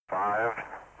5,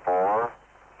 4,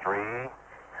 3, 2,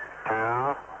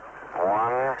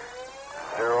 1,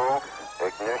 0,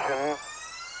 ignition,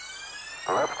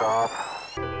 liftoff.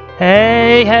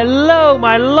 Hey, hello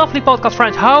my lovely podcast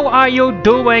friends, how are you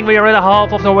doing? We are in the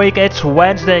half of the week, it's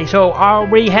Wednesday, so are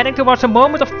we heading towards a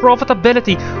moment of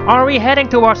profitability? Are we heading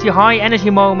towards the high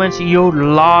energy moments you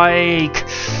like?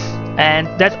 And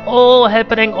that's all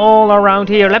happening all around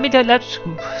here. Let me tell you,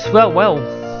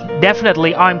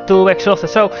 definitely I'm too exhausted,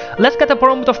 so let's get the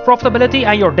moment of profitability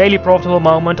and your daily profitable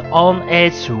moment on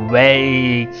its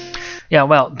way. Yeah,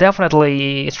 well,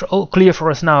 definitely it's all clear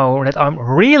for us now that I'm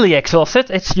really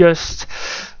exhausted. It's just,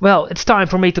 well, it's time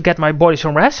for me to get my body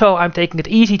some rest, so I'm taking it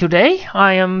easy today.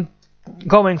 I am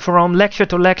going from lecture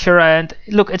to lecture, and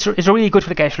look, it's really good for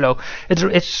the cash flow.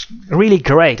 It's really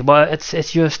great, but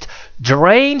it's just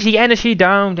drains the energy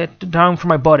down from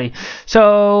my body.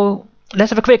 So let's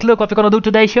have a quick look what we're gonna do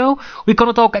today's show. We're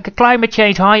gonna talk climate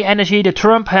change, high energy, the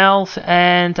Trump health,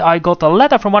 and I got a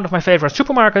letter from one of my favorite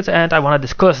supermarkets, and I want to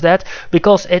discuss that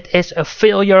because it is a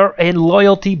failure in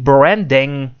loyalty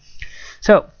branding.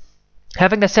 So,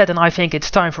 having that said, and I think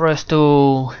it's time for us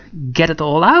to get it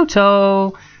all out.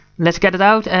 So let's get it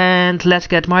out and let's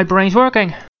get my brains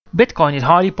working. Bitcoin is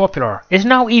highly popular. It's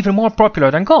now even more popular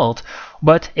than gold.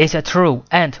 But is that true?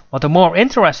 And what the more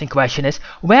interesting question is,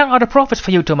 where are the profits for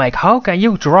you to make? How can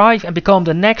you drive and become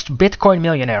the next Bitcoin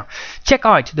millionaire? Check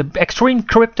out the Extreme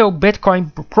Crypto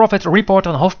Bitcoin Profit Report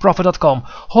on HofProfit.com.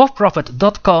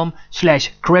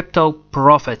 HofProfit.com/crypto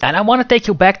profit. And I want to take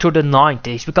you back to the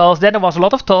 90s, because then there was a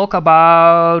lot of talk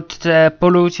about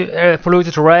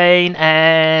polluted rain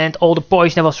and all the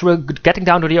poison that was getting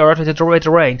down to the earth with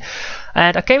the rain.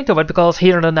 And I came to it because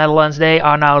here in the Netherlands they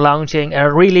are now launching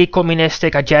a really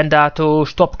communistic agenda to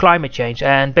stop climate change.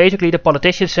 And basically the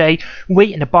politicians say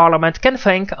we in the parliament can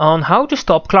think on how to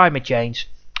stop climate change.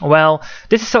 Well,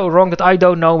 this is so wrong that I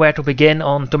don't know where to begin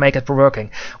on to make it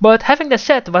working. But having that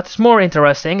said, what's more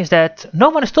interesting is that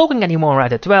no one is talking anymore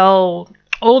at it. Well,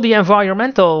 all the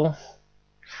environmental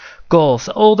goals,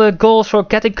 all the goals for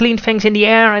getting clean things in the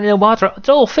air and in the water, it's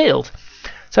all failed.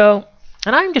 So,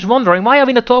 and I'm just wondering, why are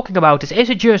we not talking about this? Is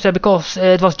it just because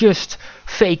it was just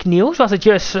fake news? Was it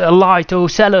just a lie to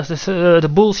sell us the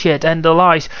bullshit and the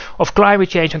lies of climate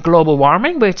change and global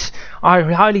warming, which I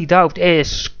highly doubt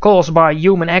is caused by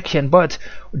human action, but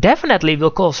definitely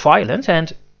will cause violence?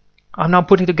 And I'm now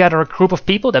putting together a group of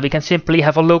people that we can simply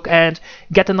have a look and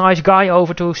get a nice guy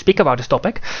over to speak about this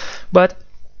topic. But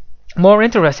more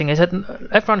interesting is that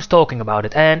everyone's talking about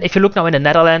it, and if you look now in the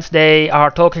Netherlands, they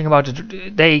are talking about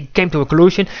it. They came to a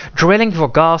conclusion: drilling for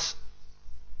gas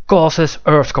causes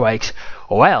earthquakes.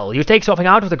 Well, you take something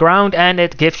out of the ground and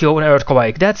it gives you an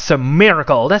earthquake. That's a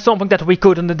miracle. That's something that we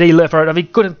couldn't deliver, that we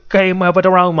couldn't came up with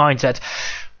our own mindset.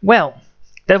 Well,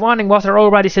 that warning was there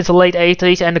already since the late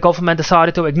 80s, and the government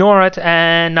decided to ignore it,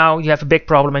 and now you have a big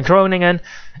problem in Groningen.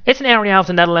 It's an area of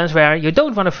the Netherlands where you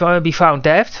don't want to be found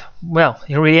dead. Well,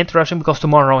 you're really interesting because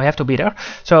tomorrow I have to be there,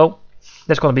 so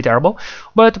that's going to be terrible.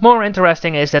 But more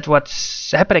interesting is that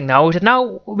what's happening now is that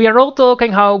now we are all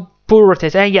talking how poor it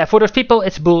is, and yeah, for those people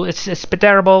it's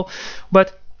terrible.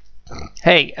 But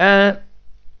hey,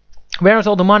 where did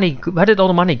all the money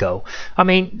go? I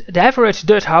mean, the average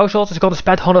Dutch household is going to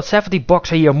spend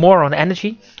 $170 a year more on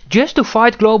energy just to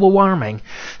fight global warming.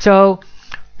 So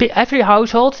every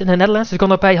household in the Netherlands is going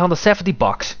to pay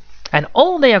 $170. And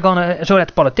all they are going to, so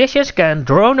that politicians can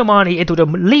drone the money into the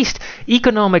least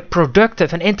economic,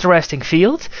 productive and interesting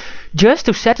field just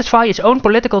to satisfy its own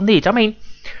political needs. I mean,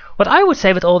 what I would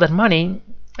say with all that money,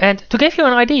 and to give you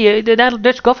an idea, the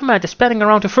Dutch government is spending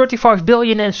around 35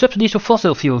 billion in subsidies to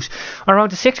fossil fuels,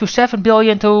 around 6 to 7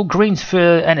 billion to green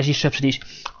energy subsidies.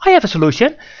 I have a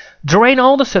solution: drain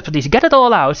all the subsidies, get it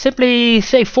all out, simply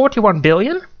save 41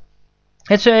 billion.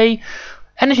 And say,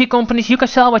 energy companies, you can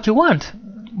sell what you want,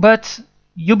 but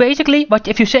you basically, but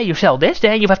if you say you sell this,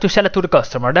 then you have to sell it to the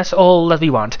customer. That's all that we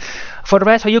want. For the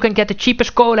rest, you can get the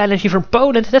cheapest coal energy from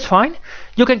Poland, that's fine.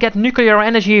 You can get nuclear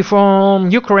energy from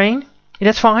Ukraine,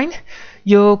 that's fine.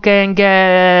 You can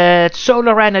get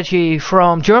solar energy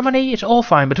from Germany, it's all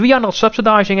fine, but we are not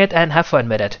subsidizing it, and have fun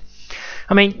with it.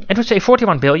 I mean, it would say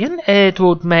 41 billion, it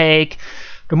would make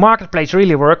the marketplace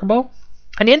really workable.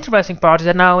 And the interesting part is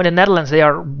that now in the Netherlands they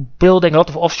are building a lot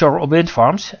of offshore wind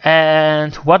farms,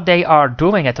 and what they are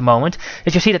doing at the moment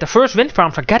is you see that the first wind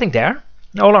farms are getting there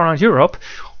all around Europe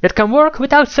that can work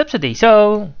without subsidy.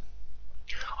 So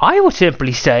I would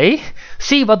simply say,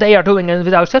 see what they are doing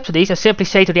without subsidies, and simply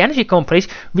say to the energy companies,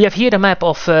 we have here the map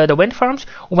of the wind farms.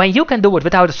 When you can do it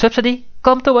without a subsidy,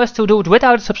 come to us to do it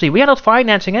without a subsidy. We are not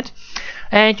financing it.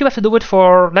 and you have to do it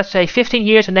for, let's say, 15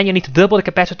 years, and then you need to double the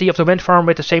capacity of the wind farm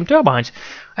with the same turbines.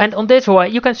 And on this way,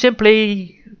 you can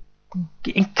simply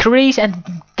increase and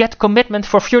get commitment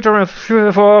for future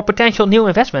for potential new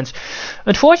investments.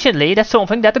 Unfortunately, that's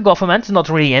something that the government is not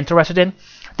really interested in.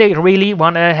 They really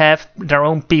want to have their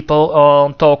own people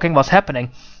on talking what's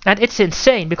happening, and it's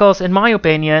insane because, in my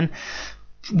opinion,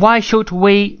 why should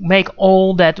we make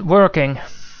all that working?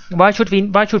 Why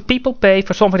should people pay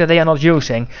for something that they are not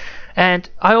using? And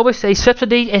I always say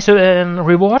subsidy is a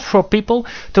reward for people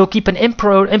to keep an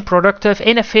unproductive,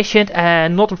 inefficient,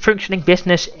 and not functioning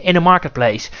business in a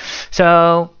marketplace.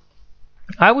 So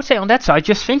I would say on that side,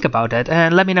 just think about that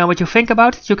and let me know what you think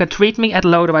about it. You can tweet me at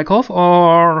LodewijkHof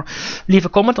or leave a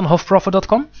comment on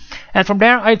hofprofit.com. And from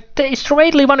there, I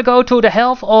straightly want to go to the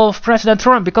health of President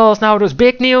Trump, because now there's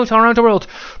big news around the world.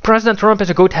 President Trump is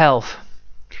in good health.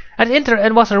 And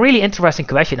it was a really interesting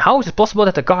question. How is it possible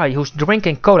that a guy who's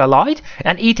drinking Cola Light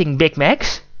and eating Big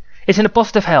Macs is in a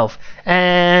positive health,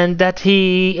 and that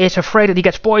he is afraid that he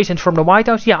gets poisoned from the White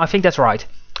House? Yeah, I think that's right.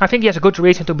 I think he has a good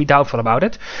reason to be doubtful about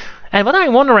it. And what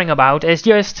I'm wondering about is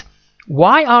just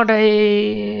how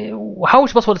is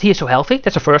it possible that he is so healthy?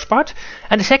 That's the first part.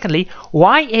 And secondly,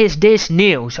 why is this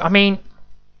news? I mean,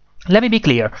 let me be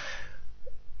clear.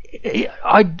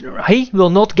 He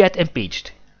will not get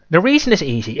impeached. The reason is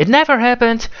easy. It never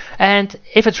happened, and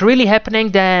if it's really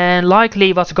happening, then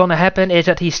likely what's going to happen is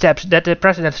that the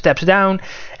president steps down,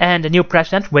 and the new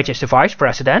president, which is the vice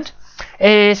president,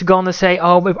 is going to say,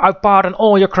 "Oh, I pardon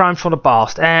all your crimes from the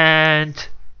past," and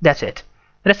that's it.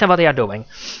 That's not what they are doing.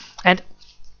 And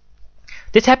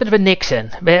this happened with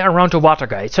Nixon around the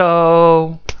Watergate,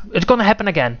 so it's going to happen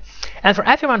again. And for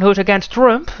everyone who's against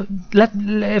Trump,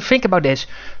 think about this.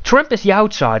 Trump is the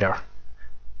outsider.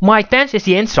 Mike Pence is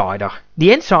the insider.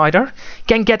 The insider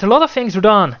can get a lot of things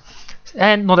done.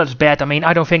 And not as bad. I mean,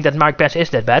 I don't think that Mike Pence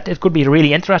is that bad. It could be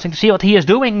really interesting to see what he is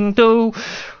doing to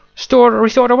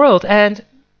restore the world. And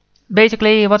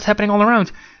basically what's happening all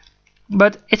around.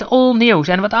 But it's all news.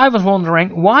 And what I was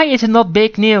wondering, why is it not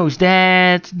big news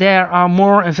that there are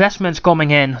more investments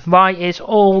coming in? Why is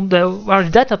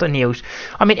that not the news?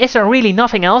 I mean, is there really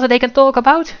nothing else that they can talk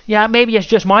about? Yeah, maybe it's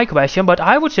just my question, but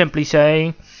I would simply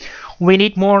say we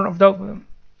need more of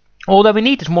all that we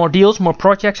need is more deals, more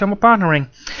projects, and more partnering.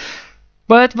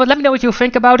 But let me know what you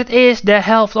think about it. Is the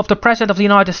health of the President of the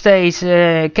United States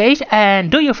case?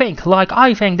 And do you think, like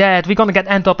I think, that we're going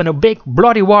to end up in a big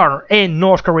bloody war in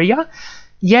North Korea?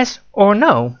 Yes or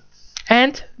no?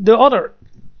 And the other,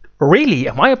 really,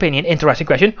 in my opinion, interesting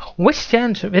question, which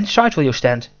side will you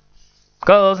stand?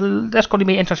 Because that's going to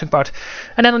be an interesting part.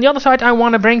 And then on the other side, I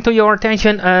want to bring to your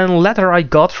attention a letter I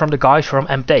got from the guys from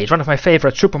MT. It's one of my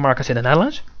favorite supermarkets in the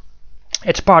Netherlands.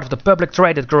 It's part of the public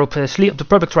traded group, the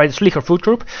public traded Slieger Food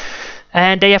Group.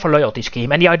 And they have a loyalty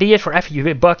scheme. And the idea is for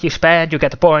every buck you spend, you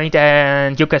get a point,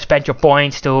 and you can spend your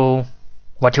points to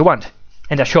what you want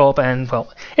in their shop. And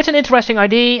well, it's an interesting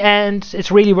idea, and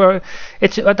it's really what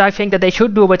I think that they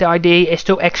should do with the idea is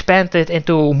to expand it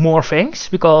into more things,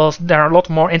 because there are a lot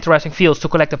more interesting fields to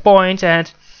collect the points,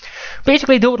 and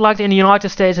basically do it like in the United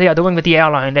States they are doing with the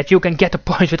airline, that you can get the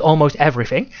points with almost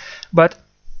everything,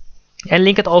 and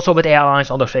link it also with airlines,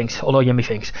 other yummy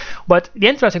things. But the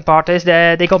interesting part is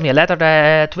that they got me a letter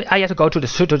that I had to go to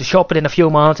the shop within a few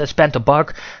months and spend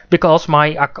 $1, because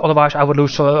otherwise I would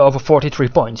lose over 43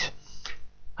 points.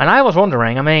 And I was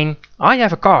wondering, I mean, I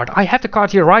have a card. I have the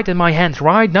card here right in my hand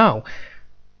right now.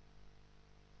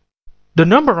 The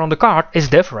number on the card is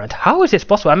different. How is this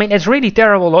possible? I mean, it's really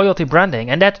terrible loyalty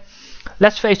branding. And that,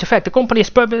 let's face the fact,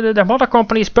 the mother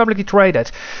company is publicly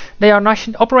traded. They are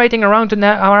operating around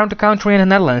the country in the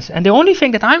Netherlands. And the only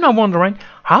thing that I'm now wondering,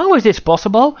 how is this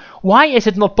possible? Why is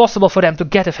it not possible for them to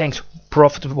get the things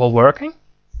profitable working?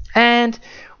 And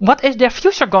what is their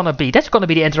future gonna be? That's gonna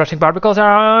be the interesting part, because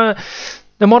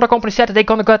the mother company said that they're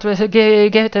going to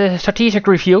get a strategic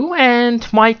review, and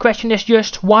my question is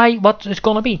just what is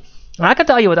going to be. And I can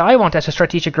tell you what I want as a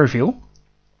strategic review.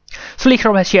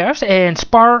 Slieger has shares in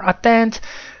Spar, Attent,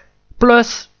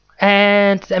 Plus,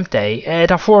 and MT.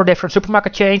 There are 4 different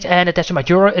supermarket chains, and it has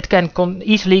it can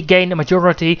easily gain a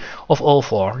majority of all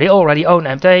 4. They already own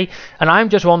MT, and I'm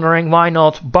just wondering why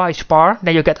not buy Spar,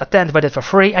 then you get Attent with it for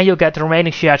free, and you get the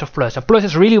remaining shares of Plus. And Plus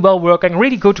is really well working,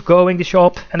 really good going, the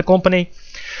shop and the company.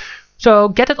 So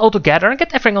get it all together and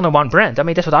get everything under one brand. I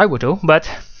mean, that's what I would do, but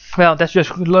well, that's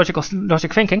just logic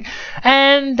thinking.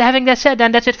 And having that said,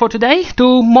 then that's it for today.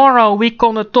 Tomorrow we're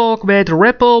gonna talk with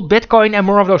Ripple, Bitcoin, and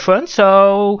more of those funds.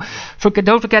 So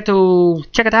don't forget to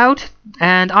check it out.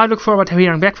 And I look forward to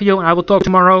hearing back from you. And I will talk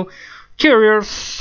tomorrow. Cheers!